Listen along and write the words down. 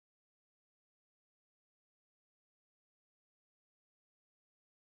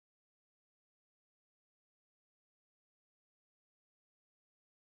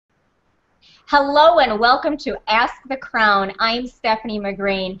Hello and welcome to Ask the Crown. I'm Stephanie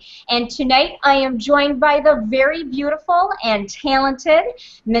McGrain, and tonight I am joined by the very beautiful and talented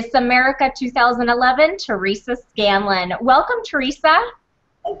Miss America 2011, Teresa Scanlan. Welcome, Teresa.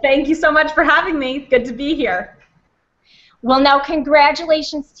 Thank you so much for having me. Good to be here. Well, now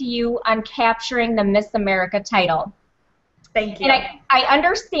congratulations to you on capturing the Miss America title. Thank you. And I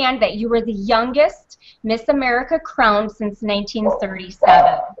understand that you were the youngest Miss America crowned since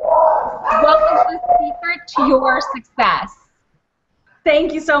 1937. What was the secret to your success?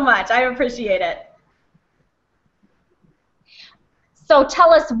 Thank you so much. I appreciate it. So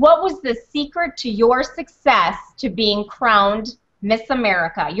tell us, what was the secret to your success to being crowned Miss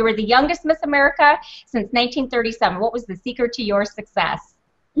America? You were the youngest Miss America since 1937. What was the secret to your success?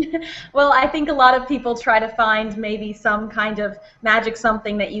 Well, I think a lot of people try to find maybe some kind of magic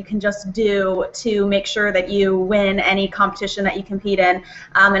something that you can just do to make sure that you win any competition that you compete in.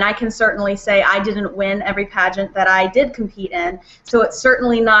 And I can certainly say I didn't win every pageant that I did compete in, so it's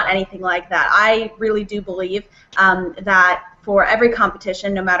certainly not anything like that. I really do believe that for every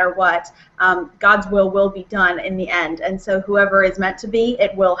competition, no matter what, God's will be done in the end. And so whoever is meant to be,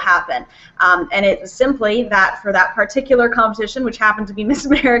 it will happen. And it's simply that for that particular competition, which happened to be Miss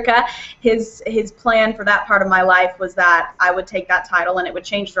America, his plan for that part of my life was that I would take that title and it would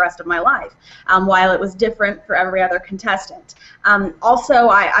change the rest of my life, while it was different for every other contestant. Also,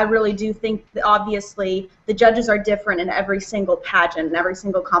 I really do think that obviously the judges are different in every single pageant and every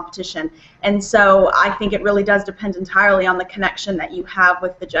single competition. And so I think it really does depend entirely on the connection that you have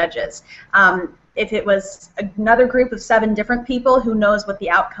with the judges. If it was another group of 7 different people, who knows what the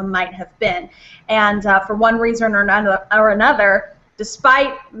outcome might have been. And for one reason or another,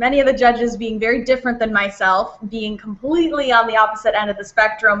 despite many of the judges being very different than myself, being completely on the opposite end of the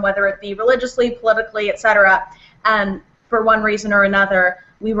spectrum, whether it be religiously, politically, etc., for one reason or another,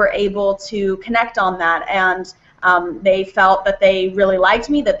 we were able to connect on that, and they felt that they really liked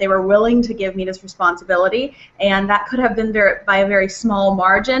me, that they were willing to give me this responsibility, and that could have been by a very small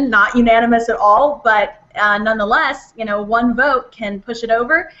margin, not unanimous at all, but nonetheless, you know, one vote can push it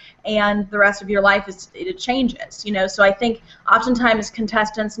over, and the rest of your life it changes, you know. So I think oftentimes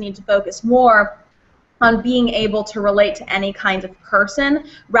contestants need to focus more on being able to relate to any kind of person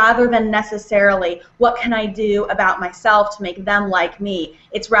rather than necessarily what can I do about myself to make them like me.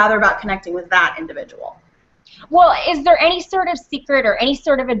 It's rather about connecting with that individual. Well, is there any sort of secret or any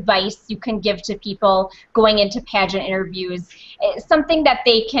sort of advice you can give to people going into pageant interviews? Something that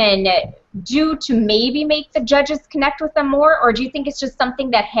they can do to maybe make the judges connect with them more? Or do you think it's just something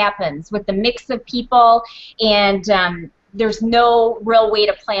that happens with the mix of people and there's no real way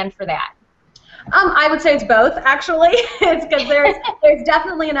to plan for that? I would say it's both, actually. It's because there's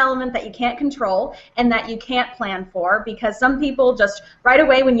definitely an element that you can't control and that you can't plan for, because some people just right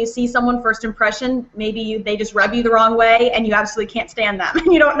away when you see someone first impression, maybe they just rub you the wrong way and you absolutely can't stand them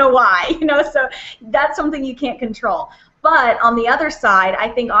and you don't know why, you know, so that's something you can't control. But on the other side, I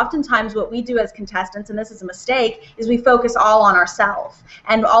think oftentimes what we do as contestants, and this is a mistake, is we focus all on ourselves.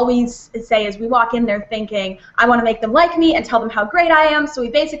 And all we say is we walk in there thinking, I want to make them like me and tell them how great I am. So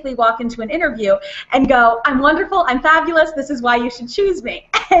we basically walk into an interview and go, I'm wonderful, I'm fabulous, this is why you should choose me.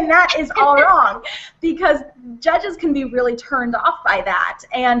 And that is all wrong, because judges can be really turned off by that.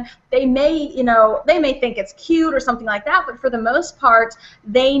 And they may, you know, they may think it's cute or something like that, but for the most part,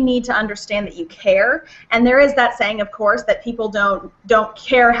 they need to understand that you care. And there is that saying, of course, that people don't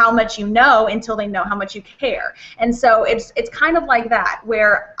care how much you know until they know how much you care. And so it's kind of like that,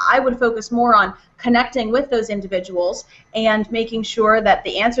 where I would focus more on connecting with those individuals and making sure that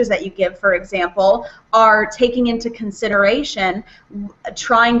the answers that you give, for example, are taking into consideration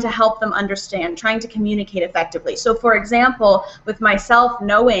trying to help them understand, trying to communicate effectively. So for example, with myself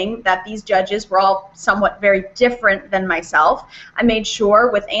knowing that these judges were all somewhat very different than myself, I made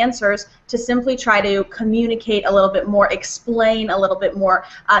sure with answers to simply try to communicate a little bit more, explain a little bit more,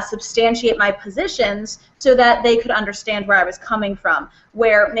 substantiate my positions so that they could understand where I was coming from.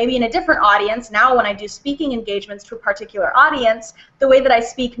 Where maybe in a different audience, now when I do speaking engagements to a particular audience, the way that I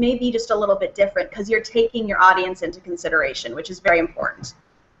speak may be just a little bit different because you're taking your audience into consideration, which is very important.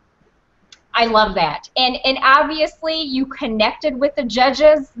 I love that. And obviously you connected with the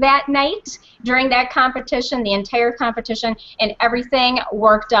judges that night during that competition, the entire competition, and everything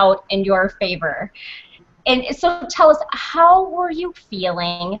worked out in your favor. And so tell us, how were you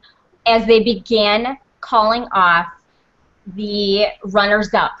feeling as they began calling off the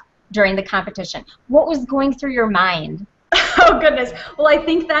runners-up during the competition? What was going through your mind? Oh, goodness. Well, I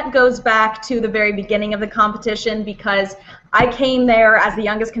think that goes back to the very beginning of the competition, because I came there as the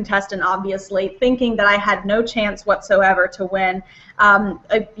youngest contestant, obviously, thinking that I had no chance whatsoever to win,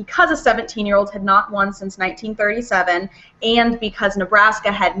 because a 17-year-old had not won since 1937, and because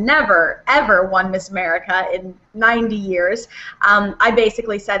Nebraska had never, ever won Miss America in 90 years. I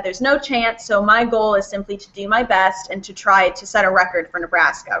basically said there's no chance, so my goal is simply to do my best and to try to set a record for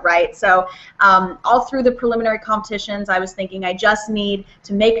Nebraska, right? So all through the preliminary competitions, I was thinking I just need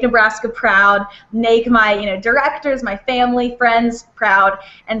to make Nebraska proud, make my directors, my family, friends proud,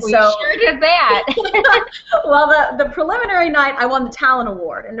 and we so sure did that. well, the preliminary night, I won the talent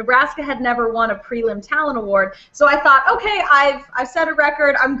award, and Nebraska had never won a prelim talent award, so I thought, okay, I've set a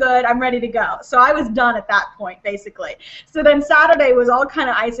record, I'm good, I'm ready to go. So I was done at that point, basically. So then Saturday was all kind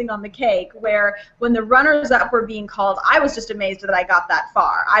of icing on the cake, where when the runners-up were being called, I was just amazed that I got that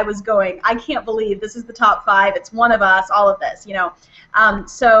far. I was going, I can't believe this is the top 5, it's one of us, all of this,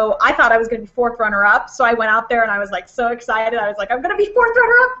 So I thought I was going to be 4th runner-up, so I went out there and I was like so excited. I was like, I'm going to be 4th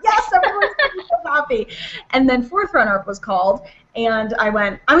runner-up, yes, everyone's going to be so happy. And then 4th runner-up was called, and I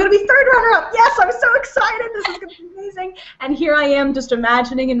went, I'm going to be 3rd runner-up, yes, I'm so excited, this is going to be amazing. And here I am just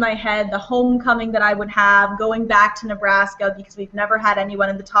imagining in my head the homecoming that I would have, going back to Nebraska, because we've never had anyone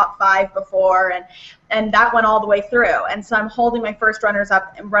in the top 5 before, and that went all the way through. And so I'm holding my first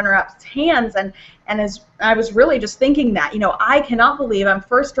runner-up's hands, and as I was really just thinking that, I cannot believe I'm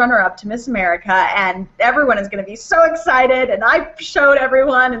 1st runner-up to Miss America, and everyone is going to be so excited, and I showed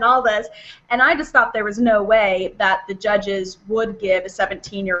everyone and all this, and I just thought there was no way that the judges would give a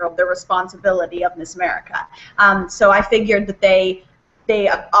 17-year-old the responsibility of Miss America. So I figured that they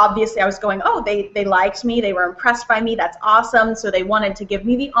obviously, I was going, oh, they liked me, they were impressed by me, that's awesome, so they wanted to give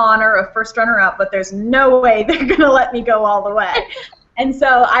me the honor of 1st runner-up, but there's no way they're going to let me go all the way. And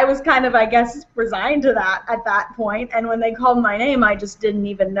so I was kind of, I guess, resigned to that at that point, and when they called my name, I just didn't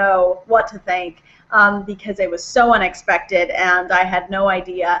even know what to think, because it was so unexpected, and I had no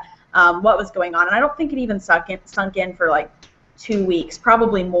idea what was going on, and I don't think it even sunk in for like 2 weeks,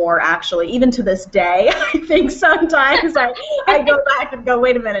 probably more actually, even to this day. I think sometimes I go back and go,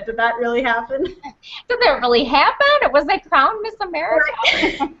 wait a minute, did that really happen? Did that really happen? Was I crowned Miss America?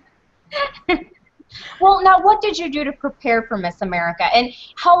 Right. Well, now what did you do to prepare for Miss America, and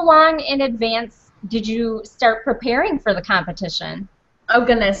how long in advance did you start preparing for the competition? Oh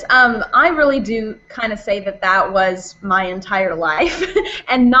goodness, I really do kind of say that was my entire life,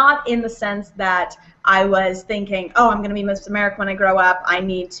 and not in the sense that I was thinking, oh, I'm going to be Miss America when I grow up, I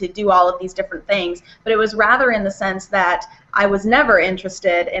need to do all of these different things, but it was rather in the sense that I was never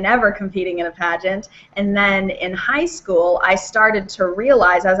interested in ever competing in a pageant, and then in high school I started to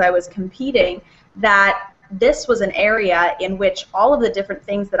realize as I was competing that this was an area in which all of the different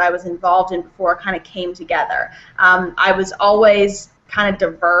things that I was involved in before kind of came together. I was always kind of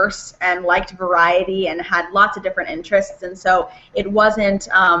diverse and liked variety and had lots of different interests, and so it wasn't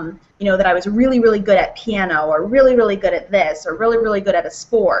that I was really, really good at piano or really, really good at this or really, really good at a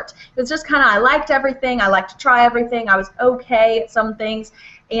sport. It was just kind of, I liked everything, I liked to try everything, I was okay at some things,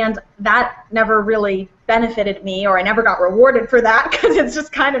 and that never really benefited me, or I never got rewarded for that because it's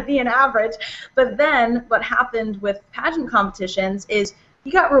just kind of being average. But then what happened with pageant competitions is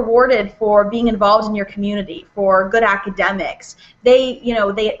you got rewarded for being involved in your community, for good academics. They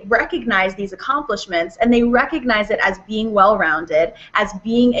recognize these accomplishments, and they recognize it as being well-rounded, as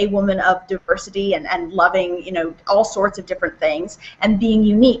being a woman of diversity and loving, all sorts of different things, and being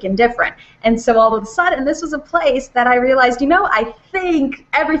unique and different. And so all of a sudden, this was a place that I realized, I think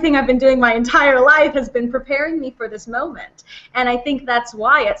everything I've been doing my entire life has been preparing me for this moment. And I think that's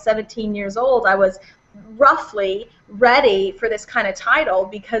why at 17 years old, I was roughly ready for this kind of title,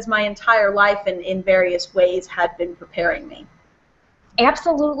 because my entire life in various ways had been preparing me.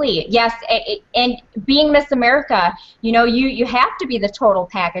 Absolutely, yes. And being Miss America, you have to be the total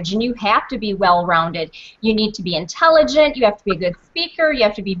package, and you have to be well-rounded. You need to be intelligent, you have to be a good speaker, you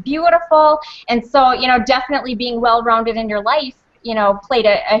have to be beautiful, and so definitely being well-rounded in your life played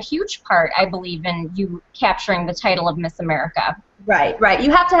a huge part, I believe, in you capturing the title of Miss America. Right.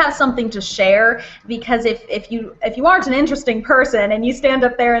 You have to have something to share, because if you aren't an interesting person and you stand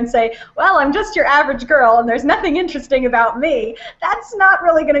up there and say, well, I'm just your average girl and there's nothing interesting about me, that's not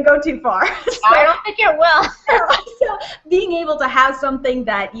really going to go too far. So, I don't think it will. So being able to have something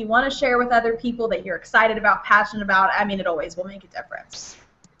that you want to share with other people, that you're excited about, passionate about, it always will make a difference.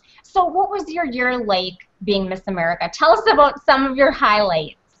 So what was your year like being Miss America? Tell us about some of your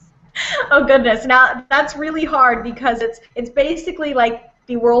highlights. Oh goodness, now that's really hard, because it's basically like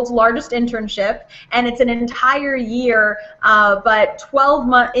the world's largest internship, and it's an entire year, but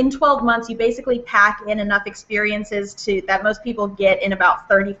in 12 months you basically pack in enough experiences that most people get in about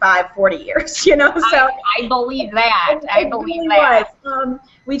 35, 40 years, you know. So I believe that. I believe really that.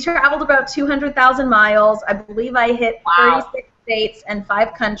 We traveled about 200,000 miles. I believe I hit 36 states and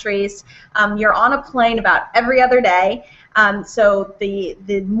 5 countries. You're on a plane about every other day. So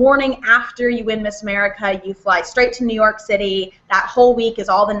the morning after you win Miss America, you fly straight to New York City. That whole week is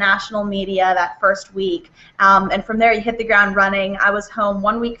all the national media that first week. And from there you hit the ground running. I was home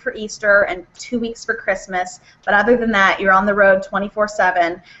 1 week for Easter and 2 weeks for Christmas. But other than that, you're on the road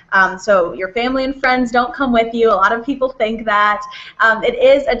 24/7. So your family and friends don't come with you. A lot of people think that. It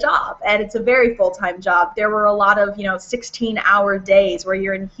is a job, and it's a very full-time job. There were a lot of 16-hour days where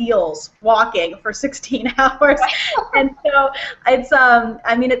you're in heels walking for 16 hours. And so it's,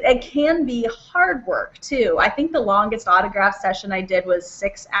 I mean, it can be hard work too. I think the longest autograph session I did was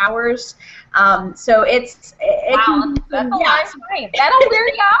 6 hours. So it can be, that's a long time. That'll wear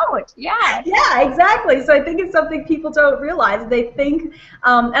you out. Yeah. Yeah, exactly. So I think it's something people don't realize. They think,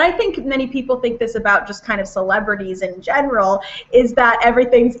 and I think many people think this about just kind of celebrities in general, is that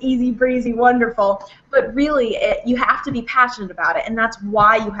everything's easy breezy, wonderful. But really, you have to be passionate about it, and that's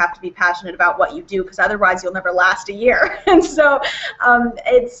why you have to be passionate about what you do, because otherwise you'll never last a year. And so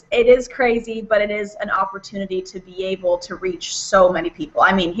it is crazy, but it is an opportunity to be able to reach so many people.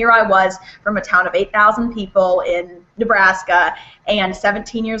 I mean, here I was from a town of 8,000 people in Nebraska, and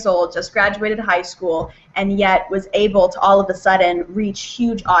 17 years old, just graduated high school, and yet was able to all of a sudden reach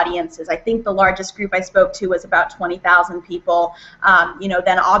huge audiences. I think the largest group I spoke to was about 20,000 people.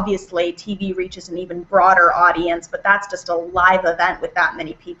 Then obviously TV reaches an even broader audience, but that's just a live event with that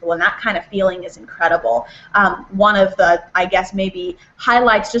many people, and that kind of feeling is incredible. One of the, I guess, maybe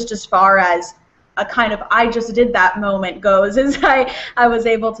highlights, just as far as a kind of I just did that moment goes, is I was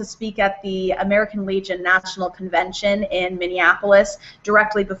able to speak at the American Legion National Convention in Minneapolis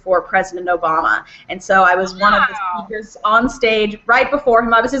directly before President Obama. And so I was one of the speakers on stage right before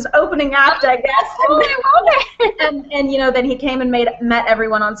him. I was his opening act, I guess. And then he came and met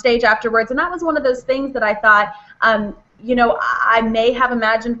everyone on stage afterwards. And that was one of those things that I thought, I may have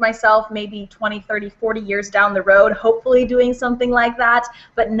imagined myself maybe 20, 30, 40 years down the road, hopefully doing something like that,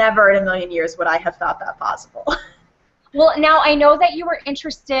 but never in a million years would I have thought that possible. Well, now I know that you were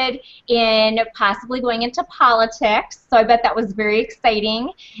interested in possibly going into politics, so I bet that was very exciting,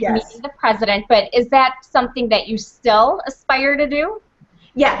 meeting the president, but is that something that you still aspire to do?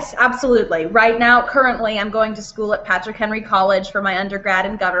 Yes, absolutely. Right now, currently, I'm going to school at Patrick Henry College for my undergrad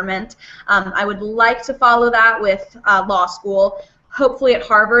in government. I would like to follow that with law school, hopefully at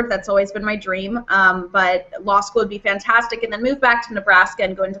Harvard. That's always been my dream, but law school would be fantastic, and then move back to Nebraska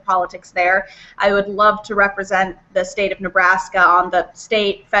and go into politics there. I would love to represent the state of Nebraska on the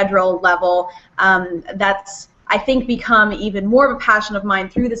state, federal level. That's, I think, become even more of a passion of mine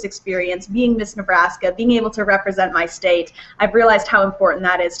through this experience, being Miss Nebraska, being able to represent my state. I've realized how important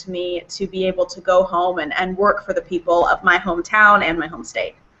that is to me, to be able to go home and work for the people of my hometown and my home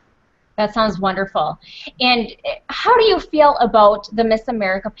state. That sounds wonderful. And how do you feel about the Miss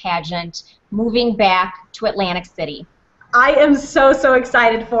America pageant moving back to Atlantic City? I am so, so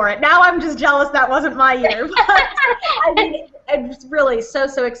excited for it. Now I'm just jealous that wasn't my year. But I mean, it's really so,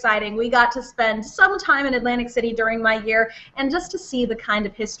 so exciting. We got to spend some time in Atlantic City during my year, and just to see the kind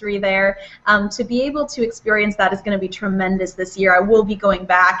of history there, to be able to experience that is going to be tremendous this year. I will be going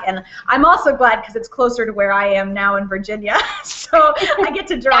back, and I'm also glad because it's closer to where I am now in Virginia, so I get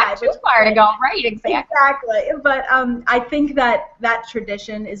to drive. Not too far to go, right? Exactly. Exactly. But I think that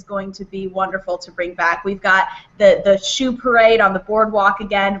tradition is going to be wonderful to bring back. We've got the shoe parade on the boardwalk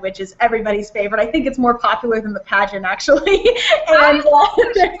again, which is everybody's favorite. I think it's more popular than the pageant, actually. And I love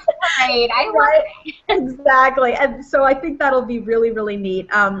it. Exactly. And so I think that'll be really, really neat.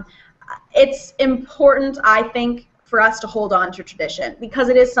 It's important, I think, for us to hold on to tradition, because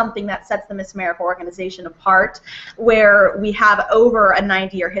it is something that sets the Miss America organization apart, where we have over a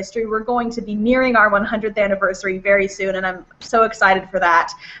 90-year history. We're going to be nearing our 100th anniversary very soon, and I'm so excited for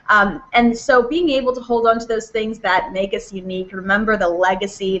that. And so being able to hold on to those things that make us unique, remember the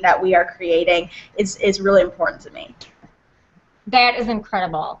legacy that we are creating, is really important to me. That is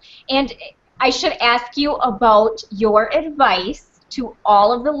incredible. And I should ask you about your advice to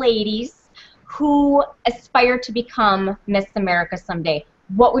all of the ladies who aspire to become Miss America someday.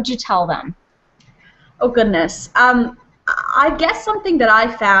 What would you tell them? Oh, goodness. I guess something that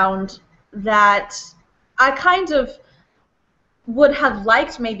I found that I kind of would have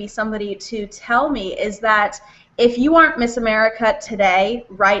liked maybe somebody to tell me is that if you aren't Miss America today,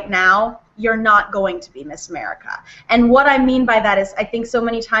 right now, you're not going to be Miss America. And what I mean by that is I think so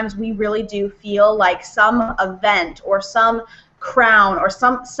many times we really do feel like some event or some crown or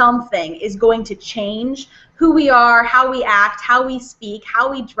something is going to change who we are, how we act, how we speak,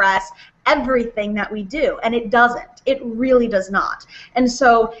 how we dress, everything that we do, and it doesn't. It really does not. And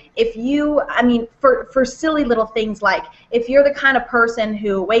so if you, I mean, for silly little things like if you're the kind of person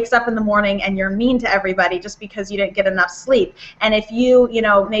who wakes up in the morning and you're mean to everybody just because you didn't get enough sleep, and if you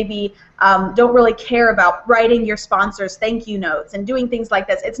know, maybe don't really care about writing your sponsors thank you notes and doing things like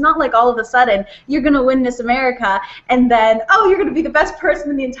this, it's not like all of a sudden you're going to win Miss America and then, oh, you're going to be the best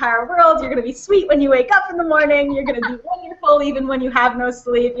person in the entire world, you're going to be sweet when you wake up in the morning, you're going to be wonderful even when you have no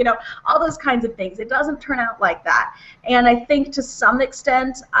sleep, you know, all those kinds of things. It doesn't turn out like that. And I think to some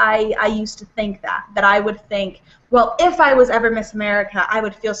extent I used to think that I would think, well, if I was ever Miss America, I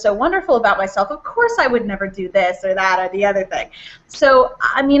would feel so wonderful about myself. Of course I would never do this or that or the other thing. So,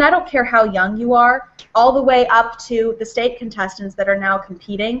 I mean, I don't care how young you are, all the way up to the state contestants that are now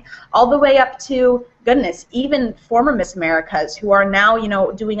competing, all the way up to, goodness, even former Miss Americas who are now, you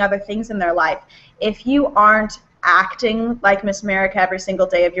know, doing other things in their life. If you aren't acting like Miss America every single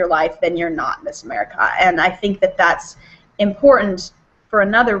day of your life, then you're not Miss America. And I think that that's important for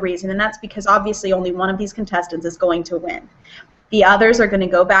another reason, and that's because obviously only one of these contestants is going to win. The others are going to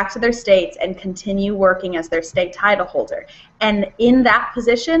go back to their states and continue working as their state title holder. And in that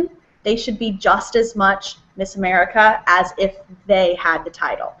position, they should be just as much Miss America as if they had the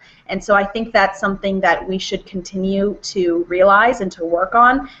title. And so I think that's something that we should continue to realize and to work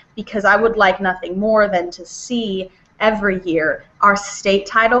on, because I would like nothing more than to see every year our state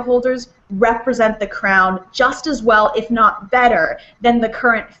title holders represent the crown just as well, if not better, than the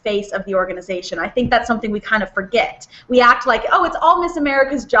current face of the organization. I think that's something we kind of forget. We act like, oh, it's all Miss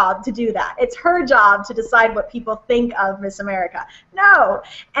America's job to do that. It's her job to decide what people think of Miss America. No,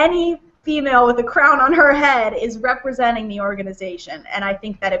 any female with a crown on her head is representing the organization. And I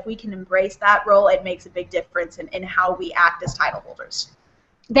think that if we can embrace that role, it makes a big difference in how we act as title holders.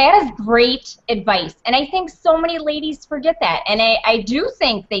 That is great advice, and I think so many ladies forget that, and I do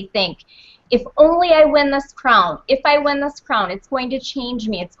think they think, if only I win this crown, if I win this crown, it's going to change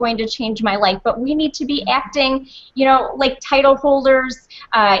me, it's going to change my life, but we need to be acting, you know, like title holders,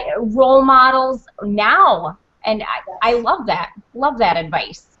 role models now, and I love that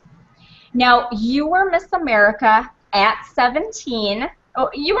advice. Now, you were Miss America at 17. Oh,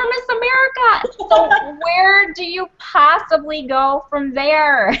 you were Miss America. So where do you possibly go from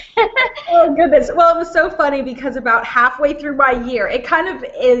there? Oh, goodness. Well, it was so funny because about halfway through my year, it kind of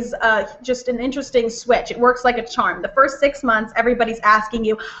is just an interesting switch. It works like a charm. The first 6 months, everybody's asking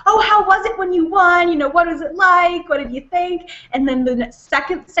you, oh, how was it when you won? You know, what was it like? What did you think? And then the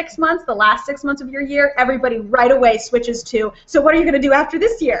second 6 months, the last 6 months of your year, everybody right away switches to, so what are you going to do after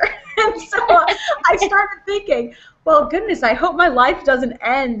this year? And so I started thinking, well, goodness, I hope my life doesn't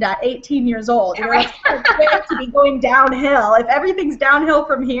end at 18 years old. You know, it's kind of great to be going downhill. If everything's downhill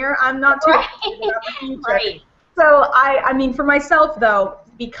from here, I'm not too excited about the future. Right. So, I mean, for myself, though,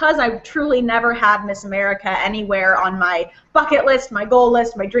 because I truly never had Miss America anywhere on my bucket list, my goal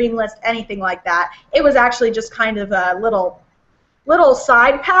list, my dream list, anything like that, it was actually just kind of a little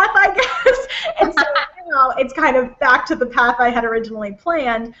side path, I guess. And so, you know, it's kind of back to the path I had originally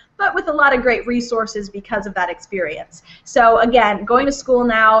planned, but with a lot of great resources because of that experience. So again, going to school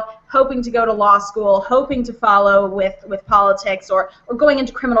now, hoping to go to law school, hoping to follow with politics, or going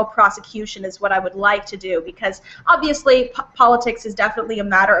into criminal prosecution is what I would like to do, because obviously politics is definitely a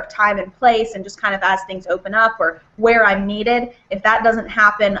matter of time and place, and just kind of as things open up or where I'm needed. If that doesn't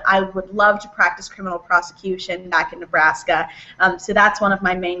happen, I would love to practice criminal prosecution back in Nebraska. So that's one of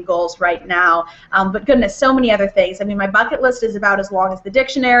my main goals right now. But goodness, so many other things. I mean, my bucket list is about as long as the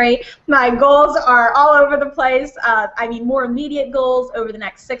dictionary. My goals are all over the place. I mean, more immediate goals. Over the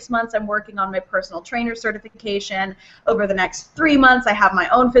next 6 months, I'm working on my personal trainer certification. Over the next 3 months, I have my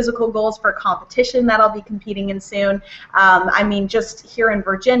own physical goals for a competition that I'll be competing in soon. I mean, just here in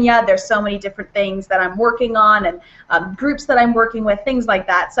Virginia, there's so many different things that I'm working on, and groups that I'm working with, things like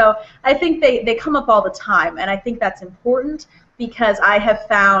that. So I think they come up all the time, and I think that's important, because I have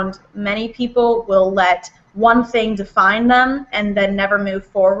found many people will let one thing define them and then never move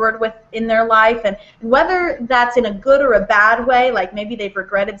forward in their life. And whether that's in a good or a bad way, like maybe they've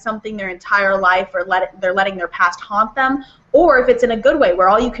regretted something their entire life, or they're letting their past haunt them, or if it's in a good way where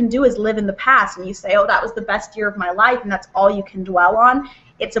all you can do is live in the past and you say, oh, that was the best year of my life, and that's all you can dwell on,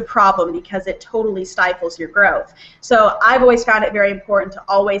 it's a problem, because it totally stifles your growth. So I've always found it very important to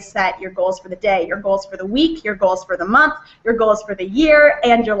always set your goals for the day, your goals for the week, your goals for the month, your goals for the year,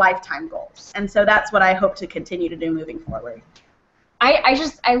 and your lifetime goals. And so that's what I hope to continue to do moving forward.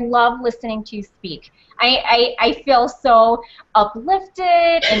 I love listening to you speak. I feel so uplifted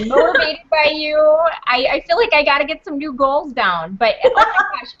and motivated by you. I feel like I got to get some new goals down. But oh my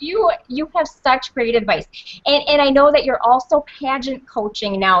gosh, you have such great advice. And I know that you're also pageant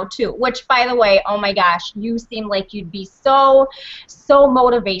coaching now too, which, by the way, oh my gosh, you seem like you'd be so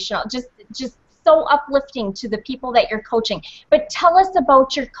motivational. Just so uplifting to the people that you're coaching. But tell us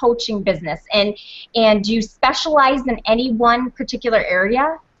about your coaching business, and do you specialize in any one particular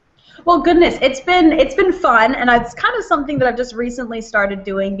area? Well, goodness, it's been fun, and it's kind of something that I've just recently started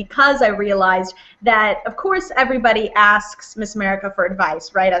doing because I realized that, of course, everybody asks Miss America for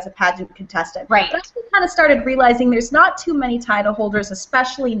advice, right, as a pageant contestant. Right. But I actually kind of started realizing there's not too many title holders,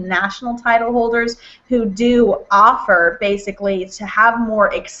 especially national title holders, who do offer basically to have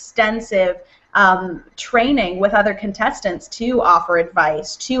more extensive training with other contestants to offer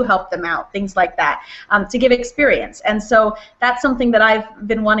advice, to help them out, things like that, to give experience. And so that's something that I've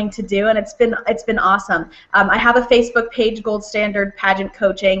been wanting to do, and it's been awesome. I have a Facebook page, Gold Standard Pageant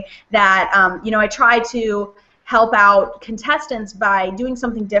Coaching, that I try to help out contestants by doing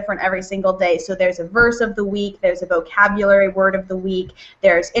something different every single day. So there's a verse of the week, there's a vocabulary word of the week,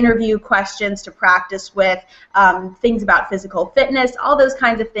 there's interview questions to practice with, things about physical fitness, all those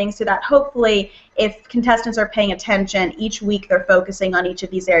kinds of things, so that hopefully if contestants are paying attention, each week they're focusing on each of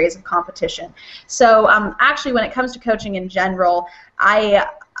these areas of competition. So actually, when it comes to coaching in general,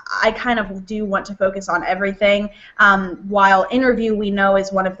 I kind of do want to focus on everything. While interview, we know,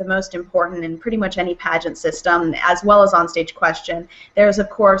 is one of the most important in pretty much any pageant system, as well as onstage question, there's, of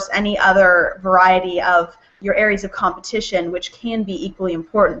course, any other variety of your areas of competition, which can be equally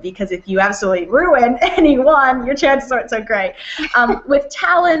important, because if you absolutely ruin any one, your chances aren't so great. With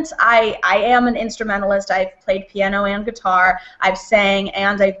talent, I am an instrumentalist. I've played piano and guitar. I've sang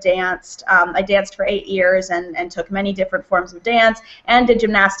and I've danced. I danced for 8 years and took many different forms of dance and did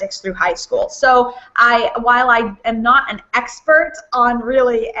gymnastics through high school. So while I am not an expert on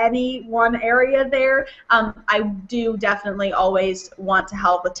really any one area there, I do definitely always want to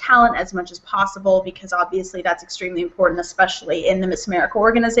help with talent as much as possible, because obviously that's extremely important, especially in the Miss America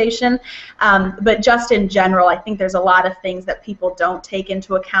organization. But just in general, I think there's a lot of things that people don't take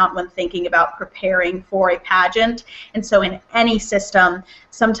into account when thinking about preparing for a pageant. And so in any system,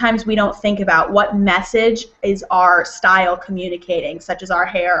 sometimes we don't think about what message is our style communicating, such as our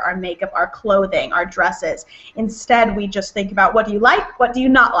hair, our makeup, our clothing, our dresses. Instead, we just think about what do you like, what do you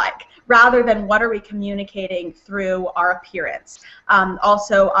not like, rather than what are we communicating through our appearance.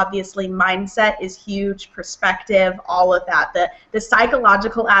 Also, obviously, mindset is huge, perspective, all of that. The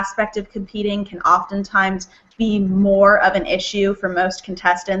psychological aspect of competing can oftentimes be more of an issue for most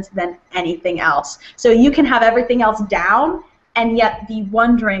contestants than anything else. So you can have everything else down and yet be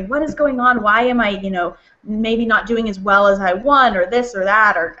wondering, what is going on? Why am I, maybe not doing as well as I want, or this or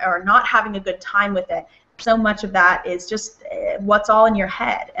that, or not having a good time with it? So much of that is just what's all in your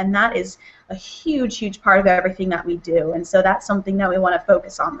head, and that is a huge, huge part of everything that we do, and so that's something that we want to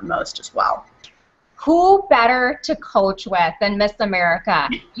focus on the most as well. Who better to coach with than Miss America?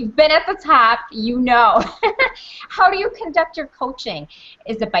 You've been at the top, you know. How do you conduct your coaching?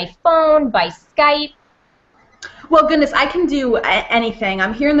 Is it by phone, by Skype? Well, goodness, I can do anything.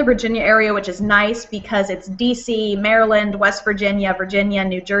 I'm here in the Virginia area, which is nice because it's D.C., Maryland, West Virginia,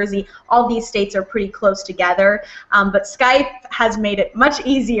 New Jersey. All these states are pretty close together. But Skype has made it much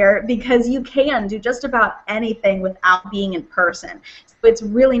easier because you can do just about anything without being in person. So it's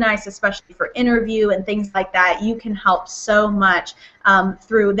really nice, especially for interview and things like that. You can help so much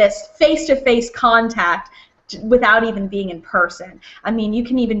through this face-to-face contact without even being in person. I mean, you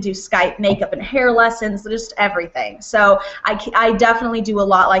can even do Skype makeup and hair lessons, just everything. So I definitely do a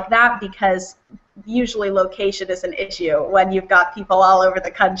lot like that, because usually location is an issue when you've got people all over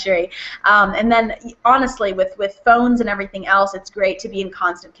the country. And then honestly, with phones and everything else, it's great to be in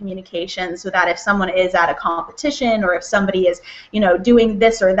constant communication, so that if someone is at a competition, or if somebody is doing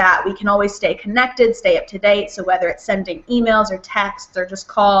this or that, we can always stay connected, stay up to date. So whether it's sending emails or texts or just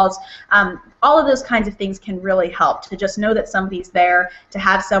calls, all of those kinds of things can really help to just know that somebody's there, to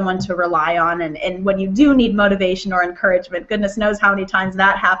have someone to rely on. And when you do need motivation or encouragement, goodness knows how many times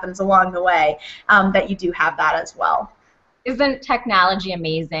that happens along the way, that you do have that as well. Isn't technology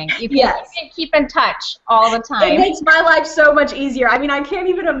amazing? You can, yes. You can keep in touch all the time. It makes my life so much easier. I mean, I can't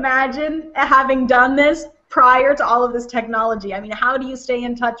even imagine having done this prior to all of this technology. I mean, how do you stay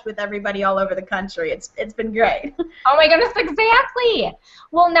in touch with everybody all over the country? It's been great. Oh my goodness, exactly.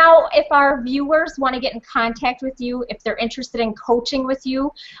 Well, now if our viewers want to get in contact with you, if they're interested in coaching with you,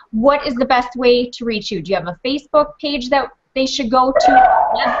 what is the best way to reach you? Do you have a Facebook page that they should go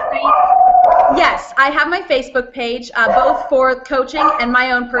to, website? Yes, I have my Facebook page, both for coaching and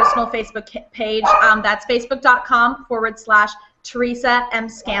my own personal Facebook page. That's facebook.com/Teresa M.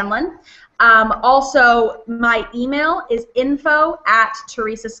 Scanlan. Also, my email is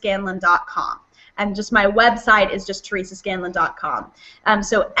info@teresascanlan.com. And just my website is just teresascanlan.com.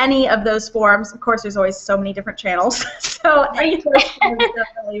 So any of those forms, of course, there's always so many different channels, so any of those forms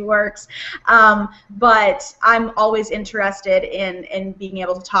definitely works. But I'm always interested in being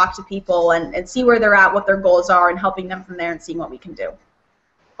able to talk to people and see where they're at, what their goals are, and helping them from there and seeing what we can do.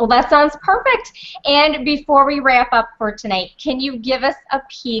 Well, that sounds perfect. And before we wrap up for tonight, can you give us a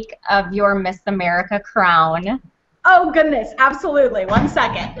peek of your Miss America crown? Oh, goodness, absolutely. 1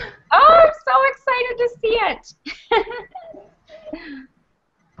 second. Oh, I'm so excited to see it.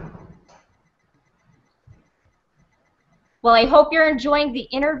 Well, I hope you're enjoying the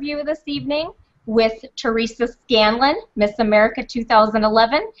interview this evening with Teresa Scanlan, Miss America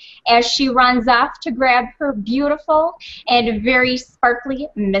 2011, as she runs off to grab her beautiful and very sparkly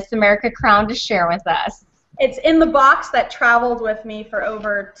Miss America crown to share with us. It's in the box that traveled with me for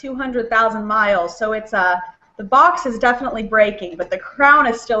over 200,000 miles, so it's the box is definitely breaking, but the crown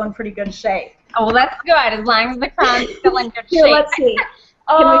is still in pretty good shape. Oh, well, that's good, as long as the crown's still in good Here, shape. let's see.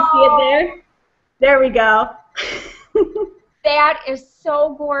 Can we see it there? There we go. That is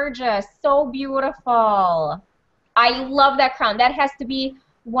so gorgeous, so beautiful. I love that crown. That has to be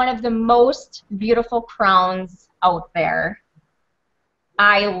one of the most beautiful crowns out there.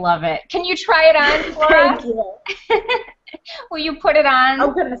 I love it. Can you try it on for us? Thank you. Will you put it on? Oh,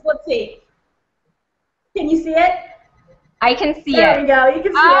 goodness, let's see. Can you see it? I can see it. There we go. You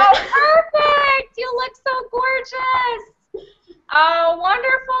can see it. Oh, perfect. You look so gorgeous. Oh,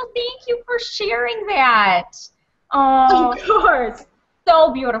 wonderful. Thank you for sharing that. Oh, of course.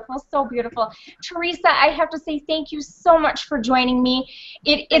 so beautiful, so beautiful. Teresa, I have to say thank you so much for joining me.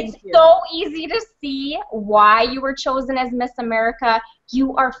 It's so easy to see why you were chosen as Miss America.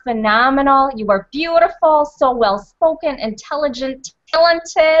 You are phenomenal. You are beautiful, so well-spoken, intelligent,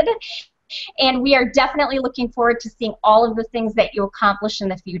 talented. And we are definitely looking forward to seeing all of the things that you accomplish in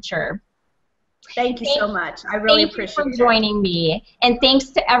the future. Thank you so much. I really appreciate it. Thank you for joining me. And thanks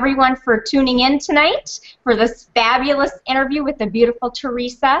to everyone for tuning in tonight for this fabulous interview with the beautiful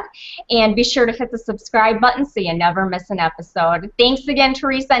Teresa. And be sure to hit the subscribe button so you never miss an episode. Thanks again,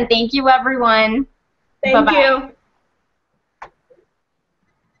 Teresa, and thank you, everyone. Thank you.